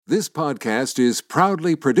This podcast is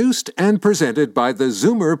proudly produced and presented by the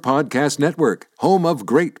Zoomer Podcast Network, home of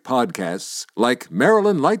great podcasts like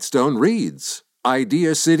Marilyn Lightstone Reads,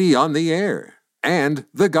 Idea City on the Air, and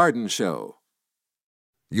The Garden Show.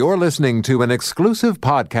 You're listening to an exclusive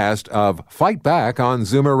podcast of Fight Back on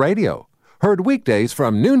Zoomer Radio, heard weekdays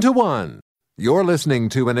from noon to 1. You're listening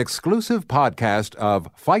to an exclusive podcast of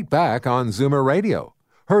Fight Back on Zoomer Radio,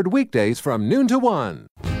 heard weekdays from noon to 1.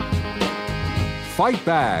 Fight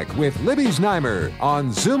Back with Libby Znaimer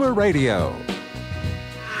on Zoomer Radio. Oh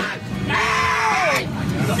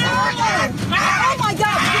my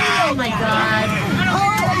God! Oh my God!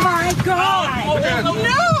 Oh my God! No!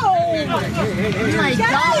 My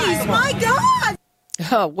God! My God!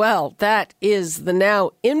 Oh, well, that is the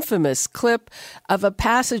now infamous clip of a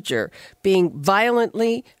passenger being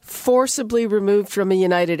violently, forcibly removed from a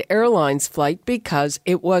United Airlines flight because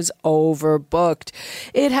it was overbooked.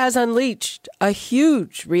 It has unleashed a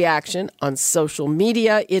huge reaction on social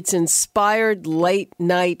media. It's inspired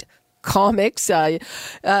late-night comics. I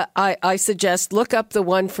suggest look up the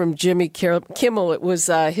one from Jimmy Kimmel. It was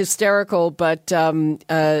hysterical, but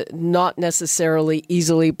not necessarily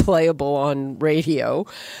easily playable on radio.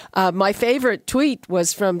 My favorite tweet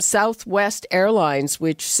was from Southwest Airlines,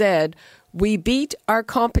 which said, "We beat our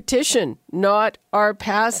competition, not our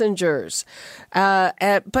passengers." But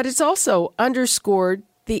it's also underscored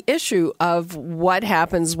the issue of what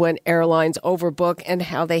happens when airlines overbook and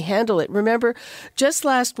how they handle it. Remember, just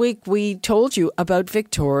last week we told you about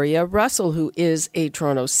Victoria Russell, who is a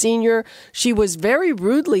Toronto senior. She was very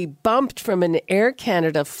rudely bumped from an Air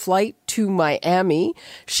Canada flight to Miami.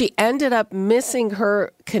 She ended up missing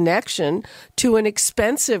her connection to an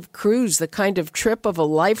expensive cruise, the kind of trip of a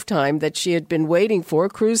lifetime that she had been waiting for,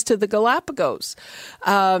 cruise to the Galapagos.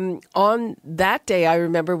 On that day, I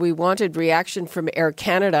remember we wanted reaction from Air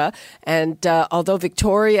Canada, and although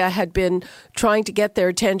Victoria had been trying to get their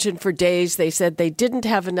attention for days, they said they didn't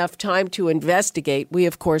have enough time to investigate. We,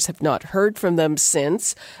 of course, have not heard from them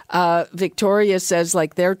since. Victoria says,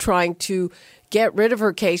 they're trying to get rid of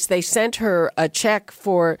her case. They sent her a check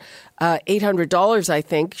for $800, I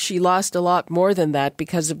think. She lost a lot more than that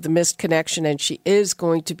because of the missed connection, and she is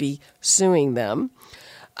going to be suing them.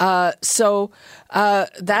 So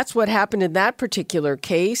that's what happened in that particular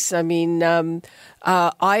case. I mean,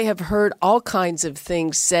 I have heard all kinds of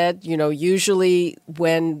things said. You know, usually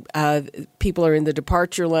when people are in the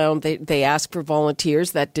departure lounge, they ask for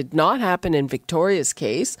volunteers. That did not happen in Victoria's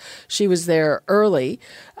case. She was there early.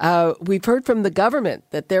 We've heard from the government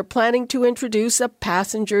that they're planning to introduce a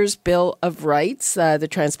passenger's bill of rights. The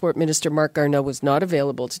Transport Minister, Marc Garneau, was not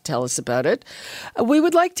available to tell us about it. We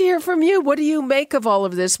would like to hear from you. What do you make of all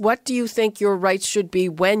of this? What do you think your rights should be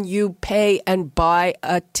when you pay and buy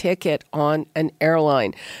a ticket on an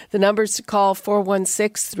airline? The numbers to call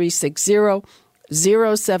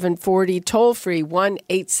 416-360-0740, toll free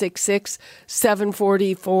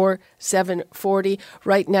 1-866-740-4740.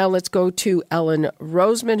 Right now, let's go to Ellen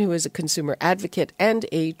Roseman, who is a consumer advocate and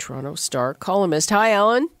a Toronto Star columnist. Hi,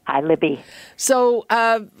 Ellen. Hi, Libby. So,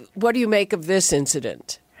 what do you make of this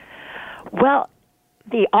incident? Well,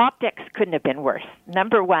 the optics couldn't have been worse.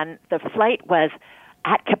 Number one, the flight was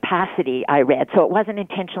at capacity, I read, so it wasn't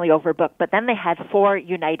intentionally overbooked. But then they had 4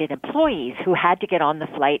 United employees who had to get on the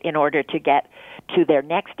flight in order to get to their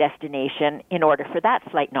next destination in order for that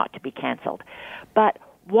flight not to be canceled. But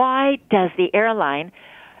why does the airline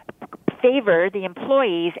favor the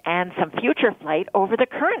employees and some future flight over the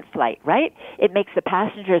current flight, right? It makes the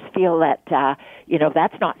passengers feel that,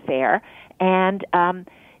 that's not fair. And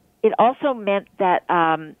it also meant that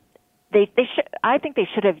I think they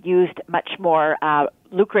should have used much more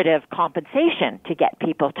lucrative compensation to get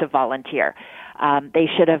people to volunteer. They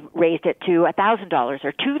should have raised it to $1,000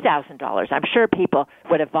 or $2,000. I'm sure people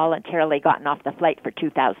would have voluntarily gotten off the flight for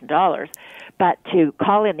 $2,000. But to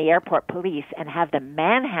call in the airport police and have them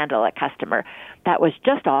manhandle a customer, that was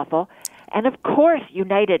just awful. And of course,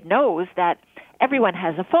 United knows that everyone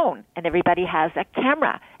has a phone and everybody has a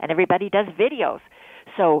camera and everybody does videos.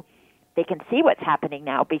 So they can see what's happening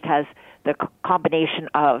now because the combination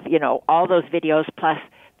of, all those videos plus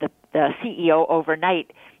the CEO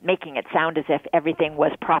overnight making it sound as if everything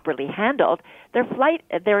was properly handled, their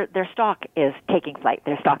stock is taking flight.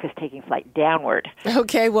 Their stock is taking flight downward.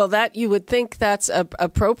 Okay, well, that you would think that's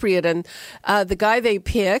appropriate. And the guy they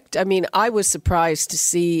picked, I mean, I was surprised to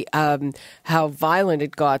see how violent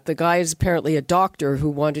it got. The guy is apparently a doctor who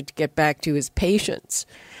wanted to get back to his patients.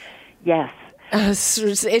 Yes.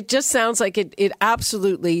 It just sounds like it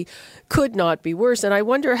absolutely could not be worse. And I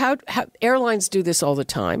wonder how airlines do this all the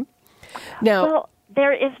time. Now,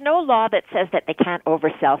 there is no law that says that they can't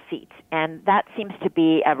oversell seats, and that seems to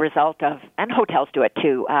be a result of, and hotels do it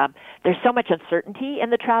too. There's so much uncertainty in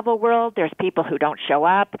the travel world. There's people who don't show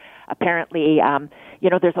up. Apparently,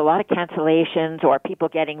 there's a lot of cancellations or people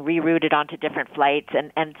getting rerouted onto different flights,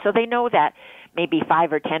 and so they know that maybe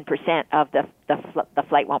 5 or 10% of the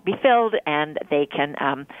flight won't be filled, and they can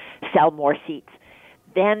sell more seats.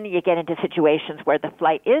 Then you get into situations where the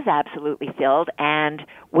flight is absolutely filled, and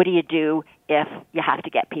what do you do if you have to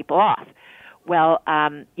get people off? Well,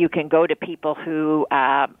 you can go to people who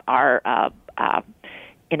are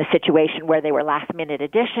in a situation where they were last-minute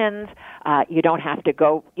additions. You don't have to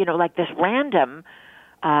go, like this random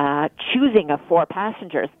choosing of 4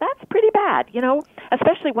 passengers. That's pretty bad,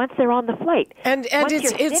 especially once they're on the flight. And once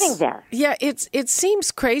it's you're sitting there. Yeah, it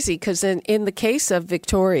seems crazy because in the case of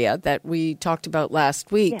Victoria that we talked about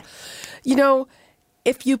last week,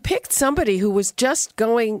 if you picked somebody who was just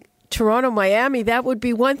going Toronto, Miami, that would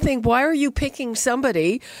be one thing. Why are you picking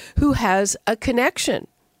somebody who has a connection?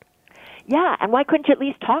 Yeah, and why couldn't you at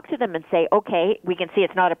least talk to them and say, okay, we can see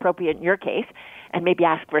it's not appropriate in your case, and maybe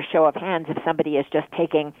ask for a show of hands if somebody is just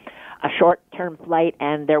taking a short-term flight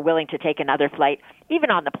and they're willing to take another flight. Even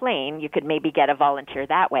on the plane, you could maybe get a volunteer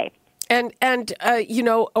that way. And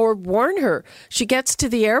or warn her. She gets to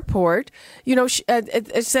the airport, she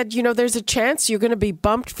said, there's a chance you're going to be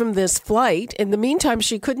bumped from this flight. In the meantime,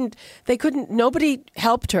 nobody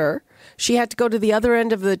helped her. She had to go to the other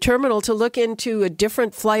end of the terminal to look into a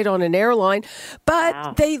different flight on an airline.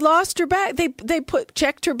 But They lost her bag. They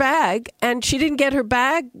checked her bag, and she didn't get her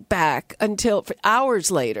bag back until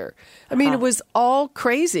hours later. I mean, It was all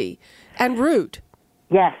crazy and rude.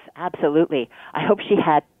 Yes, absolutely. I hope she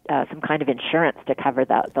had some kind of insurance to cover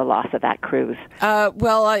the loss of that cruise.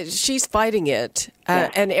 She's fighting it.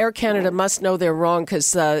 And Air Canada must know they're wrong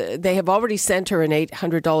because they have already sent her an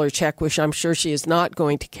 $800 check, which I'm sure she is not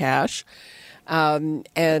going to cash. I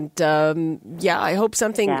hope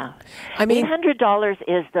something... Yeah. I mean, $800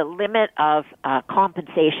 is the limit of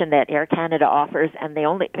compensation that Air Canada offers, and they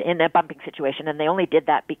only in a bumping situation, and they only did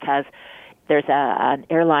that because there's an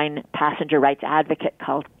airline passenger rights advocate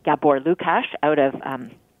called Gabor Lukash out of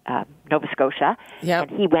Nova Scotia, and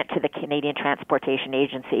he went to the Canadian Transportation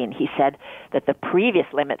Agency, and he said that the previous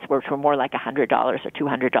limits were more like $100 or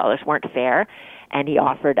 $200 weren't fair, and he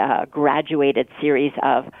offered a graduated series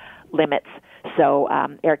of limits. So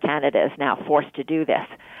Air Canada is now forced to do this.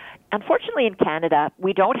 Unfortunately, in Canada,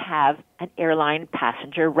 we don't have an airline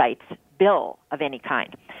passenger rights bill of any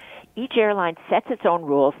kind. Each airline sets its own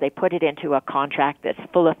rules. They put it into a contract that's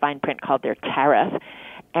full of fine print called their tariff,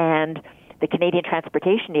 and the Canadian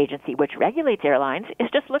Transportation Agency, which regulates airlines, is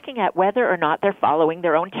just looking at whether or not they're following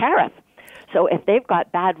their own tariff. So if they've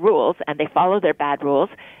got bad rules and they follow their bad rules,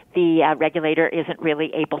 the regulator isn't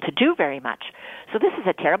really able to do very much. So this is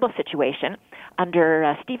a terrible situation.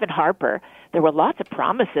 Under Stephen Harper, there were lots of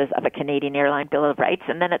promises of a Canadian Airline Bill of Rights,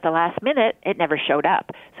 and then at the last minute, it never showed up.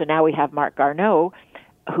 So now we have Marc Garneau,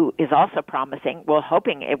 who is also promising,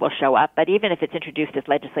 hoping it will show up, but even if it's introduced as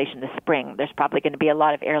legislation this spring, there's probably going to be a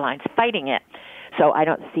lot of airlines fighting it. So I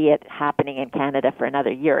don't see it happening in Canada for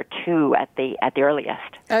another year or two at the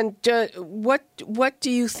earliest. And what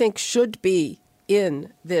do you think should be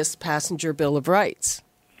in this passenger Bill of Rights?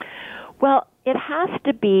 Well, it has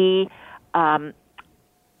to be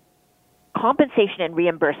compensation and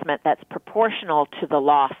reimbursement that's proportional to the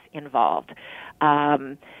loss involved.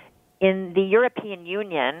 In the European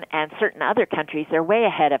Union and certain other countries, they're way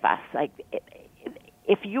ahead of us. Like,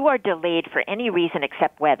 if you are delayed for any reason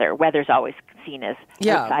except weather's always seen as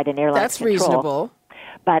outside an airline's that's control. Reasonable.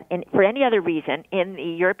 But for any other reason, in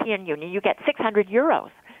the European Union, you get 600 euros,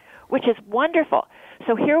 which is wonderful.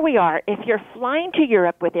 So here we are. If you're flying to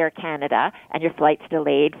Europe with Air Canada and your flight's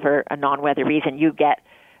delayed for a non-weather reason, you get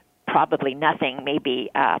probably nothing, maybe,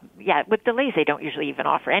 with delays they don't usually even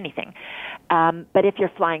offer anything. But if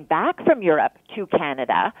you're flying back from Europe to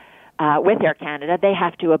Canada with Air Canada, they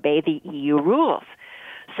have to obey the EU rules.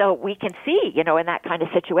 So we can see, in that kind of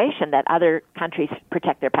situation that other countries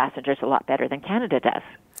protect their passengers a lot better than Canada does.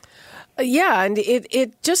 Yeah, and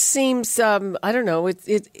it just seems, I don't know,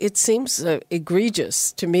 it seems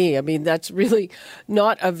egregious to me. I mean, that's really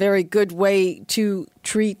not a very good way to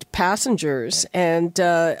treat passengers. And,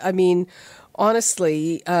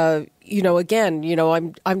 honestly, again,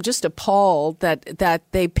 I'm just appalled that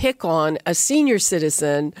they pick on a senior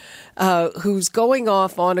citizen who's going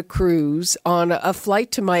off on a cruise on a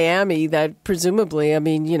flight to Miami that presumably, there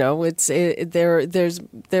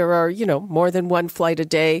are more than one flight a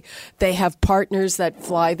day. They have partners that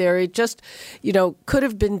fly there. It just, could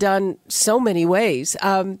have been done so many ways.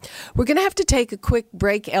 We're going to have to take a quick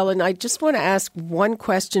break, Ellen. I just want to ask one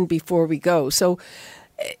question before we go. So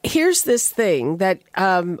here's this thing that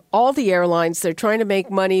all the airlines, they're trying to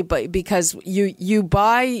make money because you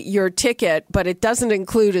buy your ticket, but it doesn't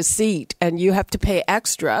include a seat, and you have to pay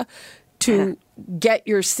extra to get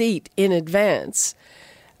your seat in advance.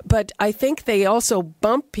 But I think they also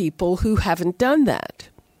bump people who haven't done that.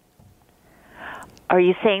 Are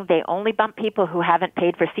you saying they only bump people who haven't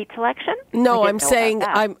paid for seat selection? No, I'm saying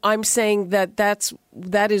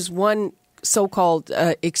that is one so-called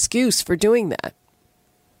excuse for doing that.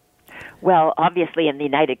 Well, obviously, in the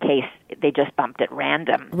United case, they just bumped at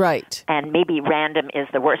random. Right. And maybe random is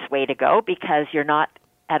the worst way to go because you're not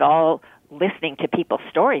at all listening to people's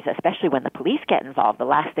stories, especially when the police get involved. The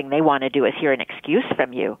last thing they want to do is hear an excuse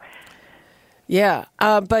from you. Yeah,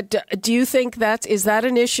 but do you think is that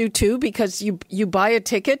an issue too? Because you buy a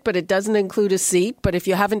ticket, but it doesn't include a seat. But if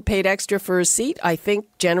you haven't paid extra for a seat, I think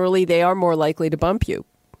generally they are more likely to bump you.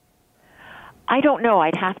 I don't know.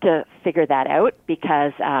 I'd have to figure that out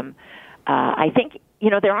because I think,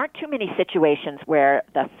 there aren't too many situations where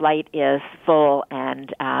the flight is full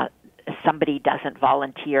and somebody doesn't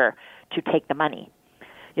volunteer to take the money.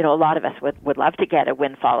 A lot of us would love to get a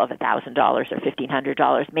windfall of $1,000 or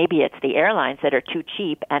 $1,500. Maybe it's the airlines that are too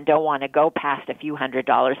cheap and don't want to go past a few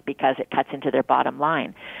 $100s because it cuts into their bottom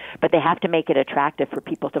line. But they have to make it attractive for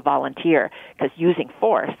people to volunteer because using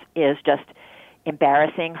force is just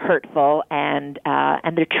embarrassing, hurtful, and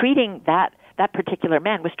they're treating that particular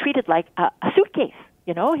man was treated like a suitcase.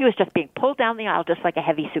 He was just being pulled down the aisle just like a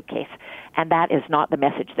heavy suitcase. And that is not the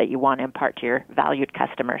message that you want to impart to your valued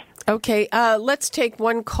customers. Okay, let's take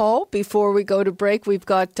one call before we go to break. We've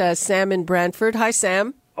got Sam in Brantford. Hi,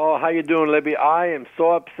 Sam. Oh, how you doing, Libby? I am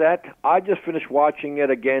so upset. I just finished watching it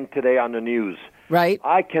again today on the news. Right.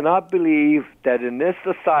 I cannot believe that in this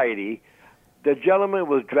society, the gentleman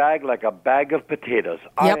was dragged like a bag of potatoes.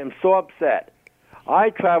 Yep. I am so upset.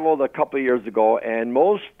 I traveled a couple of years ago, and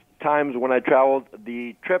most times when I traveled,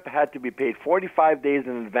 the trip had to be paid 45 days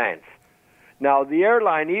in advance. Now, the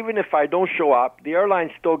airline, even if I don't show up, the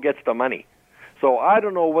airline still gets the money. So I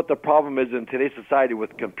don't know what the problem is in today's society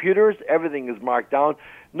with computers. Everything is marked down.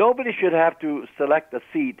 Nobody should have to select a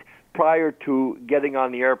seat prior to getting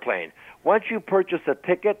on the airplane. Once you purchase a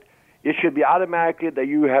ticket, it should be automatically that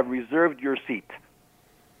you have reserved your seat.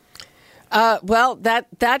 Well,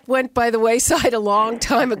 that went by the wayside a long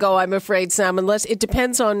time ago, I'm afraid, Sam, unless it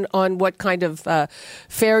depends on what kind of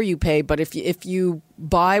fare you pay. But if you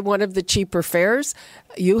buy one of the cheaper fares,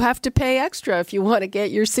 you have to pay extra if you want to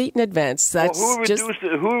get your seat in advance. That's who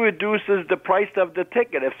reduces the price of the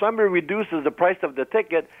ticket? If somebody reduces the price of the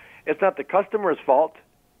ticket, it's not the customer's fault.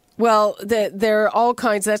 Well, there are all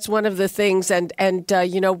kinds. That's one of the things, and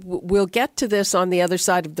we'll get to this on the other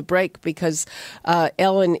side of the break because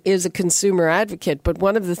Ellen is a consumer advocate. But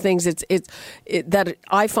one of the things that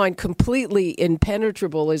I find completely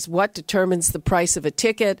impenetrable is what determines the price of a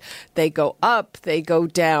ticket. They go up, they go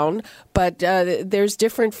down, but there's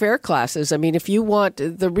different fare classes. I mean, if you want,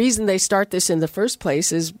 the reason they start this in the first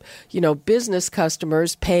place is, business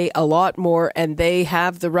customers pay a lot more, and they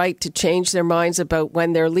have the right to change their minds about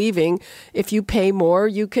when they're leaving. If you pay more,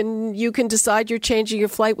 you can decide you're changing your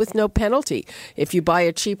flight with no penalty. If you buy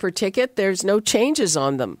a cheaper ticket, there's no changes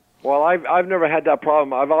on them. Well, I've never had that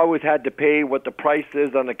problem. I've always had to pay what the price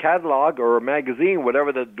is on a catalog or a magazine,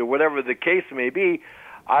 whatever the case may be.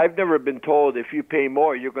 I've never been told if you pay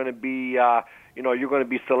more, you're going to be you're going to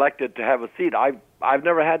be selected to have a seat. I've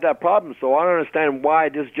never had that problem, so I don't understand why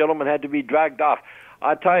this gentleman had to be dragged off.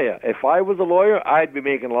 I tell you, if I was a lawyer, I'd be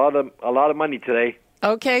making a lot of money today.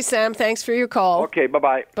 Okay, Sam, thanks for your call. Okay,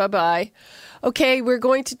 bye-bye. Bye-bye. Okay, we're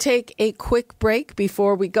going to take a quick break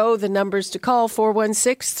before we go. The numbers to call,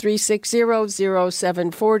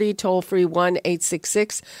 416-360-0740, toll-free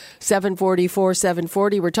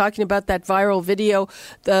 1-866-740-4740. We're talking about that viral video,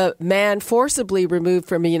 the man forcibly removed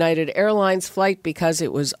from a United Airlines flight because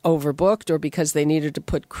it was overbooked or because they needed to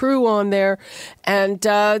put crew on there. And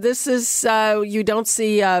this is, you don't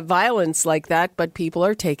see violence like that, but people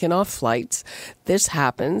are taken off flights. This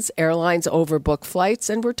happens. Airlines overbook flights,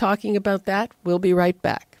 and we're talking about that. We'll be right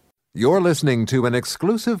back. You're listening to an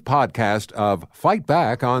exclusive podcast of Fight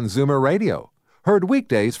Back on Zoomer Radio. Heard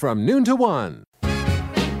weekdays from noon to 1.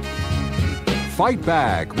 Fight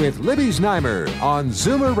Back with Libby Znaimer on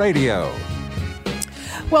Zoomer Radio.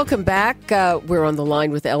 Welcome back. We're on the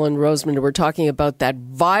line with Ellen Roseman, and we're talking about that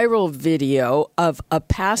viral video of a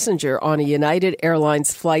passenger on a United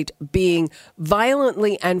Airlines flight being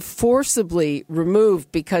violently and forcibly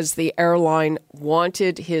removed because the airline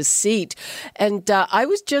wanted his seat. And I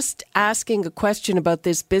was just asking a question about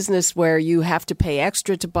this business where you have to pay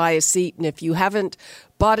extra to buy a seat, and if you haven't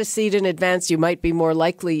bought a seat in advance, you might be more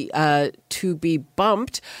likely to be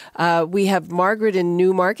bumped. We have Margaret in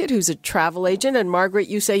Newmarket, who's a travel agent. And Margaret,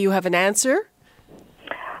 you say you have an answer?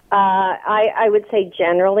 I would say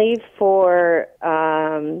generally for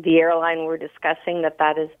the airline we're discussing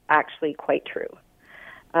that is actually quite true.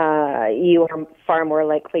 You are far more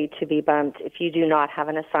likely to be bumped if you do not have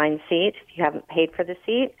an assigned seat, if you haven't paid for the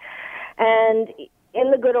seat. And in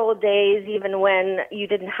the good old days, even when you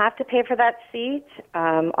didn't have to pay for that seat,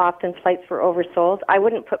 often flights were oversold. I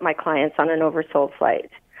wouldn't put my clients on an oversold flight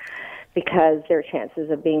because their chances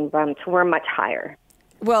of being bumped were much higher.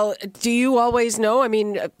 Well, do you always know? I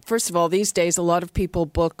mean, first of all, these days, a lot of people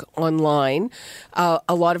book online. A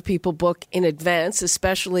lot of people book in advance,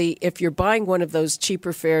 especially if you're buying one of those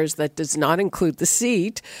cheaper fares that does not include the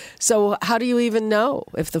seat. So how do you even know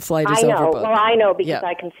if the flight is overbooked? Well, I know because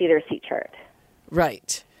I can see their seat chart.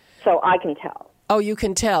 Right. So I can tell. Oh, you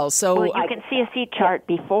can tell. So well, you can see a seat chart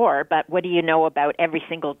before, but what do you know about every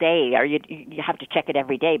single day? Or you have to check it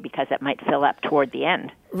every day because it might fill up toward the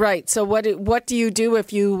end. Right. So what do you do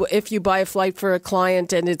if you buy a flight for a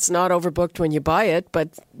client and it's not overbooked when you buy it,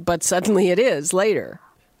 but suddenly it is later?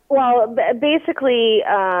 Well, basically,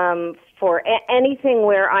 for anything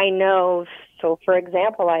where I know. So, for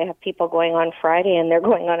example, I have people going on Friday and they're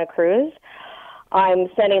going on a cruise. I'm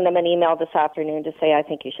sending them an email this afternoon to say I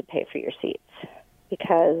think you should pay for your seats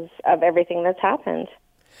because of everything that's happened.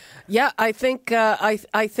 Yeah, I think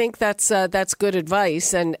I think that's good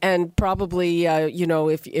advice, and probably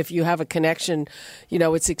if you have a connection,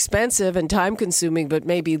 it's expensive and time consuming, but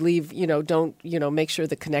maybe leave don't make sure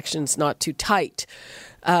the connection's not too tight.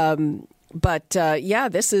 But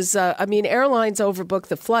this is, airlines overbook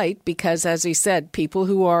the flight because, as he said, people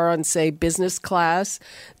who are on, say, business class,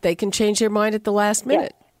 they can change their mind at the last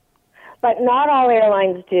minute. Yes. But not all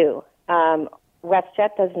airlines do.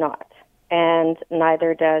 WestJet does not, and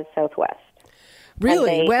neither does Southwest.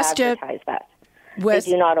 Really? And they WestJet? advertise that. They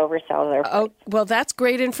do not oversell their flights. Oh, well, that's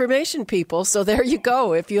great information, people. So there you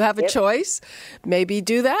go. If you have a choice, maybe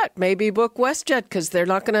do that. Maybe book WestJet because they're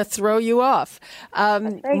not going to throw you off.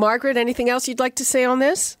 Right. Margaret, anything else you'd like to say on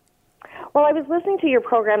this? Well, I was listening to your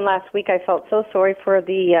program last week. I felt so sorry for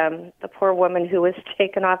the poor woman who was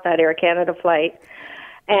taken off that Air Canada flight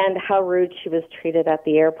and how rude she was treated at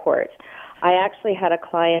the airport. I actually had a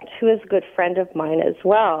client who is a good friend of mine as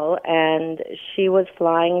well, and she was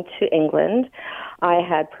flying to England. I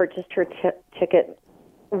had purchased her ticket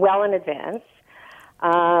well in advance.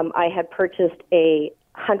 I had purchased a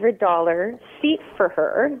 $100 seat for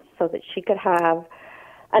her so that she could have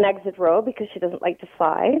an exit row because she doesn't like to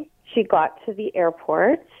fly. She got to the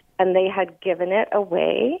airport, and they had given it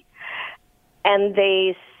away, and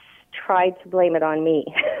they tried to blame it on me.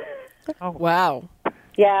 Oh, wow.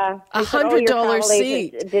 Yeah. $100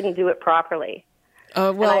 seat. Didn't do it properly.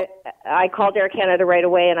 Well, I called Air Canada right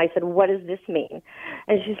away, and I said, what does this mean?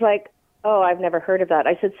 And she's like, oh, I've never heard of that.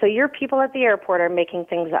 I said, so your people at the airport are making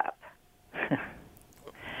things up.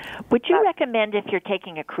 Would you recommend if you're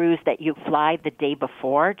taking a cruise that you fly the day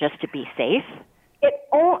before just to be safe?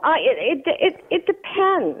 It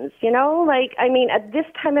depends, at this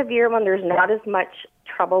time of year when there's not as much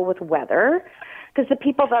trouble with weather, because the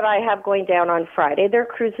people that I have going down on Friday, their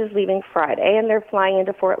cruise is leaving Friday, and they're flying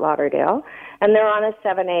into Fort Lauderdale, and they're on a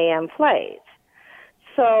 7 a.m. flight.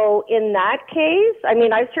 So in that case,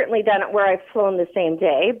 I've certainly done it where I've flown the same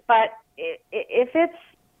day, but if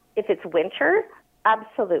it's winter,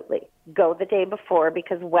 absolutely go the day before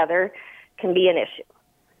because weather can be an issue.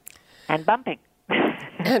 And bumping.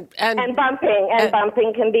 And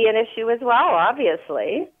bumping can be an issue as well,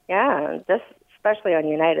 obviously. Yeah, especially on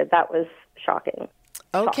United, that was shocking.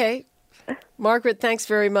 Okay. Margaret, thanks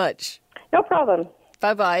very much. No problem.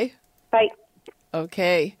 Bye-bye. Bye.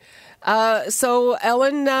 Okay. So,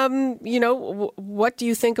 Ellen, what do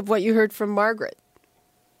you think of what you heard from Margaret?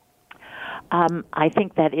 I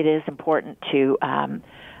think that it is important to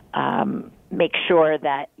make sure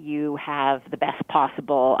that you have the best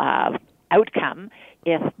possible outcome.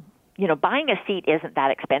 If buying a seat isn't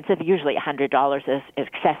that expensive. Usually $100 is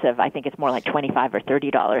excessive. I think it's more like $25 or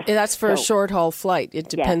 $30. That's for a short-haul flight. It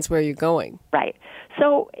depends where you're going. Right.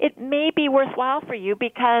 So it may be worthwhile for you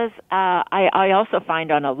because I also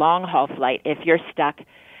find on a long-haul flight, if you're stuck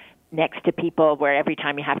next to people where every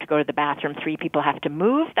time you have to go to the bathroom, 3 people have to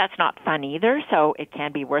move. That's not fun either, so it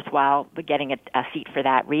can be worthwhile getting a seat for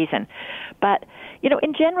that reason. But,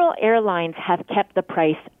 in general, airlines have kept the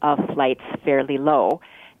price of flights fairly low,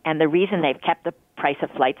 and the reason they've kept the price of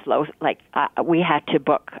flights low, we had to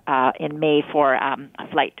book in May for a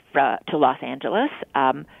flight to Los Angeles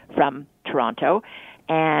from Toronto,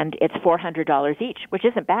 and it's $400 each, which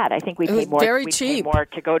isn't bad. I think we pay more. Very we cheap. Pay more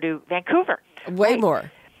to go to Vancouver. Way right?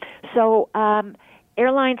 more. So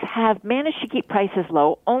airlines have managed to keep prices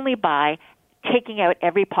low only by taking out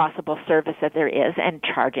every possible service that there is and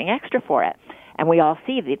charging extra for it. And we all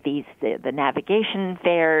see that the navigation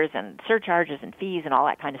fares and surcharges and fees and all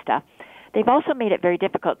that kind of stuff. They've also made it very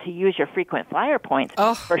difficult to use your frequent flyer points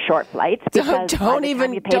for short flights. Don't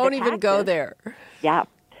even go there. Yeah.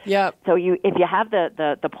 Yeah. So if you have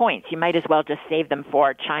the points, you might as well just save them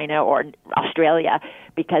for China or Australia,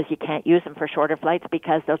 because you can't use them for shorter flights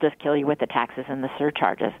because they'll just kill you with the taxes and the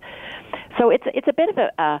surcharges. So it's a bit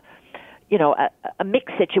of a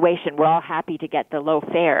mixed situation. We're all happy to get the low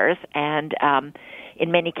fares, and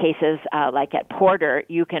in many cases, like at Porter,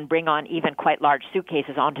 you can bring on even quite large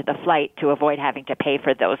suitcases onto the flight to avoid having to pay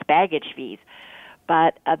for those baggage fees.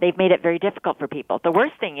 But they've made it very difficult for people. The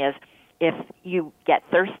worst thing is, if you get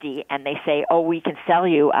thirsty and they say, we can sell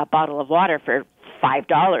you a bottle of water for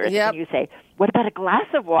 $5, yep. and you say, what about a glass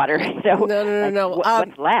of water? No.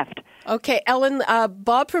 What's left? Okay, Ellen,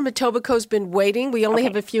 Bob from Etobicoke's been waiting. We only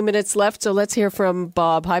have a few minutes left, so let's hear from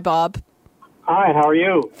Bob. Hi, Bob. Hi, how are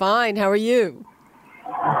you? Fine, how are you?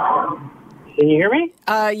 Can you hear me?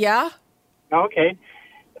 Yeah. Okay.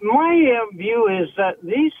 My view is that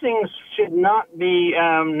these things should not be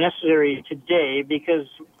necessary today because,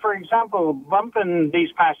 for example, bumping these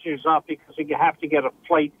passengers off because you have to get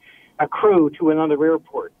a crew to another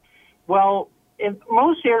airport. Well, in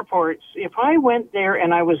most airports, if I went there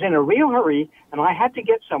and I was in a real hurry and I had to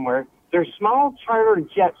get somewhere, there's small charter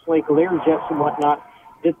jets like Learjets and whatnot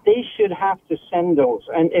that they should have to send those.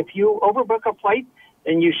 And if you overbook a flight,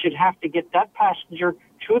 then you should have to get that passenger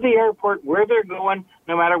to the airport where they're going,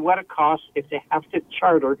 no matter what it costs, if they have to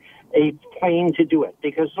charter a plane to do it.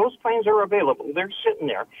 Because those planes are available. They're sitting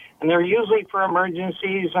there. And they're usually for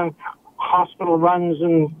emergencies and hospital runs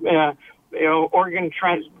and, organ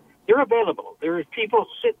transplant. They're available. There's people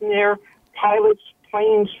sitting there, pilots,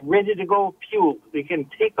 planes ready to go fueled. They can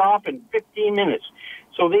take off in 15 minutes.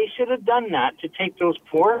 So they should have done that to take those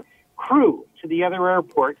poor crew to the other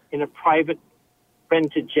airport in a private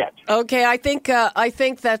rented jet. Okay, I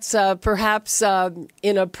think that's perhaps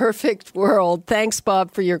in a perfect world. Thanks,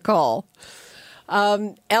 Bob, for your call.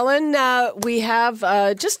 Ellen, we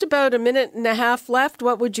have just about a minute and a half left.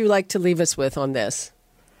 What would you like to leave us with on this?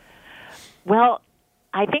 Well,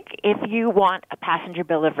 I think if you want a passenger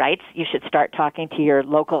bill of rights, you should start talking to your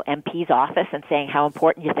local MP's office and saying how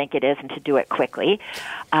important you think it is and to do it quickly.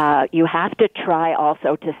 You have to try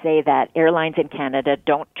also to say that airlines in Canada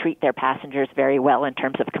don't treat their passengers very well in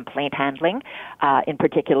terms of complaint handling. In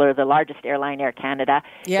particular, the largest airline, Air Canada,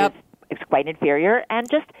 is quite inferior. And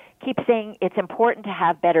just keep saying it's important to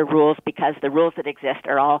have better rules because the rules that exist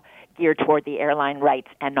are all geared toward the airline rights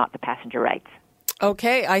and not the passenger rights.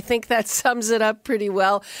 Okay, I think that sums it up pretty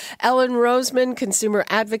well. Ellen Roseman, consumer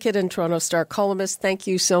advocate and Toronto Star columnist, thank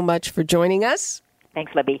you so much for joining us.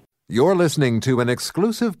 Thanks, Libby. You're listening to an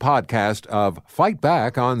exclusive podcast of Fight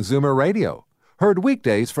Back on Zoomer Radio. Heard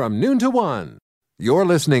weekdays from noon to 1. You're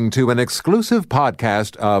listening to an exclusive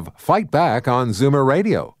podcast of Fight Back on Zoomer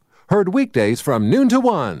Radio. Heard weekdays from noon to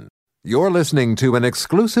 1. You're listening to an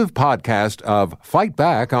exclusive podcast of Fight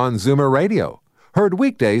Back on Zoomer Radio. Heard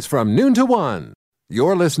weekdays from noon to 1.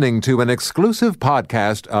 You're listening to an exclusive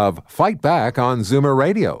podcast of Fight Back on Zoomer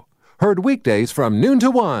Radio. Heard weekdays from noon to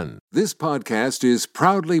 1. This podcast is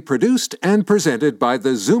proudly produced and presented by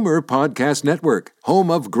the Zoomer Podcast Network, home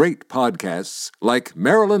of great podcasts like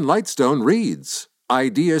Marilyn Lightstone Reads,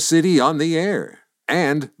 Idea City on the Air,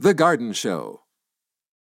 and The Garden Show.